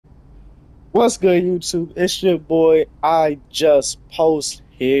What's good, YouTube? It's your boy. I just post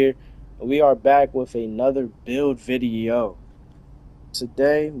here. We are back with another build video.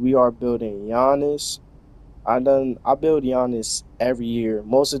 Today we are building Giannis. I build Giannis every year.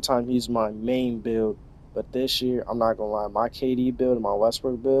 Most of the time he's my main build, but this year I'm not gonna lie, my KD build and my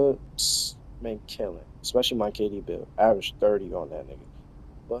Westbrook build, been killing. Especially my KD build, average 30 on that nigga.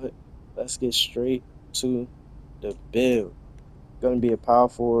 But let's get straight to the build. Gonna be a power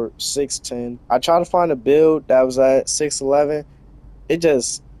forward, 6'10". I tried to find a build that was at 6'11". It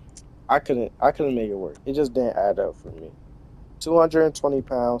just I couldn't make it work. It just didn't add up for me. 220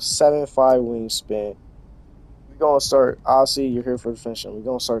 pounds, 7'5" wingspan. We're gonna start, obviously you're here for the finishing. We're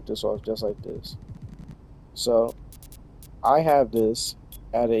gonna start this off just like this. So I have this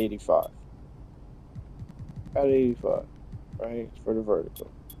at 85. At 85, right? For the vertical.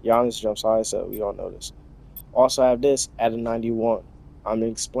 Giannis jumps high, so we all know this. Also have this at a 91. I'm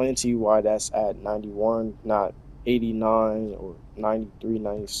gonna explain to you why that's at 91, not 89 or 93,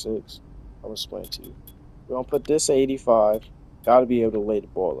 96. I'm gonna explain to you. We're gonna put this at 85. Gotta be able to lay the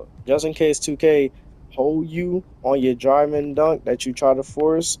ball up. Just in case 2K hold you on your driving dunk that you try to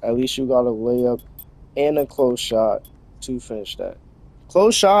force, at least you got a layup and a close shot to finish that.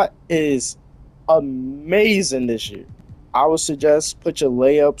 Close shot is amazing this year. I would suggest put your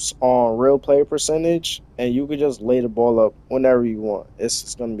layups on real play percentage, and you could just lay the ball up whenever you want.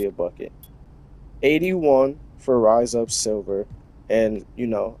 It's going to be a bucket. 81 for rise up silver, and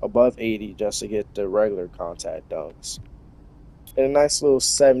above 80 just to get the regular contact dunks, and a nice little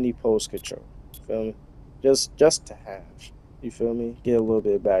 70 post control. Feel me? Just to have. You feel me? Get a little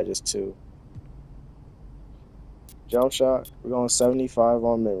bit of badges too. Jump shot, we're going 75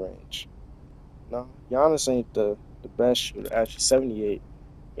 on mid range. No, Giannis ain't the best shooter. Actually, 78.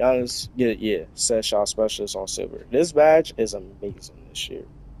 Giannis, yeah, set shot specialist on silver. This badge is amazing this year.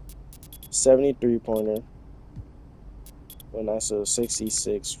 73 pointer. And that's a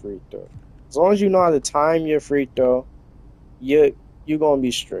 66 free throw. As long as you know how to time your free throw, you're gonna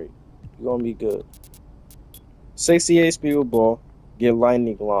be straight. You're gonna be good. 68 speed with ball. Get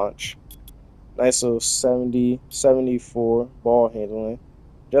lightning launch. Nice little 70, 74 ball handling.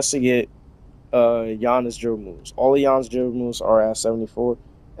 Just to get Giannis dribble moves. All the Giannis dribble moves are at 74,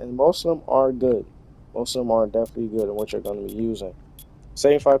 and most of them are good. Most of them are definitely good in what you're going to be using.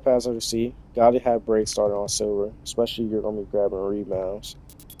 75 pass over C. Gotta have breaks started on silver, especially if you're going to be grabbing rebounds.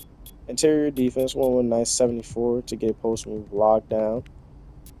 Interior defense, one with a nice 74 to get post move locked down.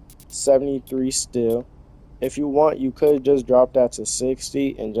 73 still. If you want, you could just drop that to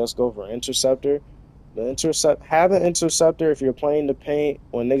 60 and just go for interceptor. Have an interceptor if you're playing the paint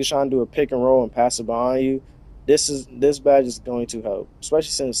when niggas trying to do a pick and roll and pass it behind you. This badge is going to help, especially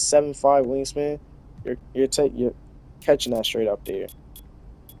since 7'5" wingspan. You're catching that straight up there.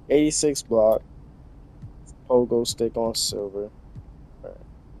 86 block, pogo stick on silver. Right.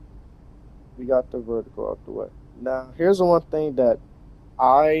 We got the vertical out the way. Now here's the one thing that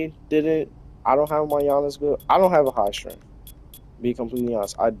I don't have my Giannis build. I don't have a high strength. Be completely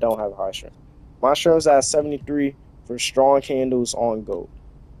honest, I don't have a high strength. My strength is at 73 for strong handles on goal.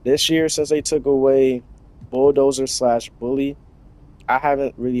 This year, since they took away bulldozer / bully, I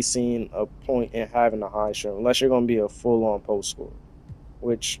haven't really seen a point in having a high strength unless you're going to be a full-on post scorer,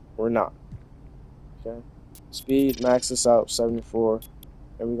 which we're not. Okay, speed maxes out 74,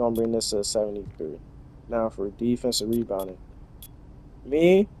 and we're going to bring this to 73. Now for defensive rebounding,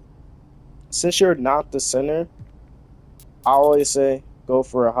 since you're not the center, I always say go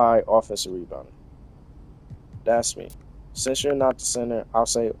for a high offensive rebounding. That's me. Since you're not the center, I'll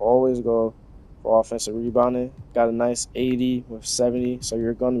say always go for offensive rebounding. Got a nice 80 with 70, so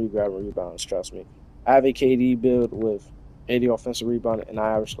you're going to be grabbing rebounds, trust me. I have a KD build with 80 offensive rebounding, and I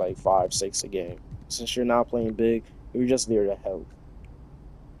average like 5, 6 a game. Since you're not playing big, you're just there to help.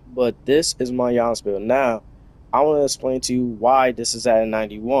 But this is my Giannis build. Now, I want to explain to you why this is at a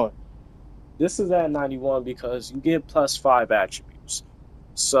 91. This is at 91 because you get +5 attributes.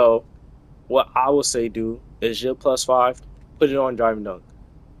 So, what I would say do is your +5, put it on driving dunk.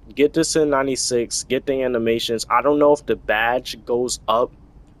 Get this in 96, get the animations. I don't know if the badge goes up,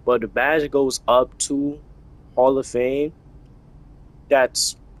 but the badge goes up to Hall of Fame.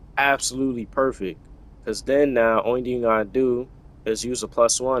 That's absolutely perfect. Because then now, only thing you gotta do is use a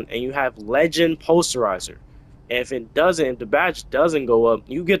 +1, and you have Legend Posterizer. And if the badge doesn't go up,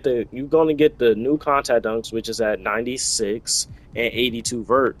 you're gonna get the new contact dunks, which is at 96 and 82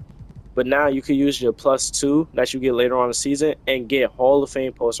 vert. But now you can use your +2 that you get later on in the season and get Hall of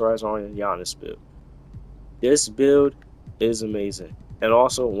Fame posterizer on your Giannis build. This build is amazing. And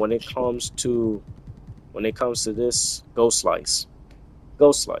also when it comes to this Ghost Slice.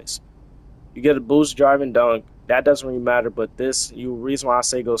 You get a boost, drive, and dunk. That doesn't really matter, but reason why I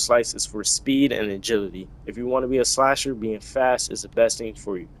say go slice is for speed and agility. If you want to be a slasher, being fast is the best thing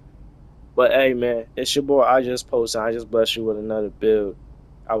for you. But hey, man, it's your boy. I just posted. I just blessed you with another build.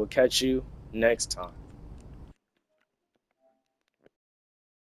 I will catch you next time.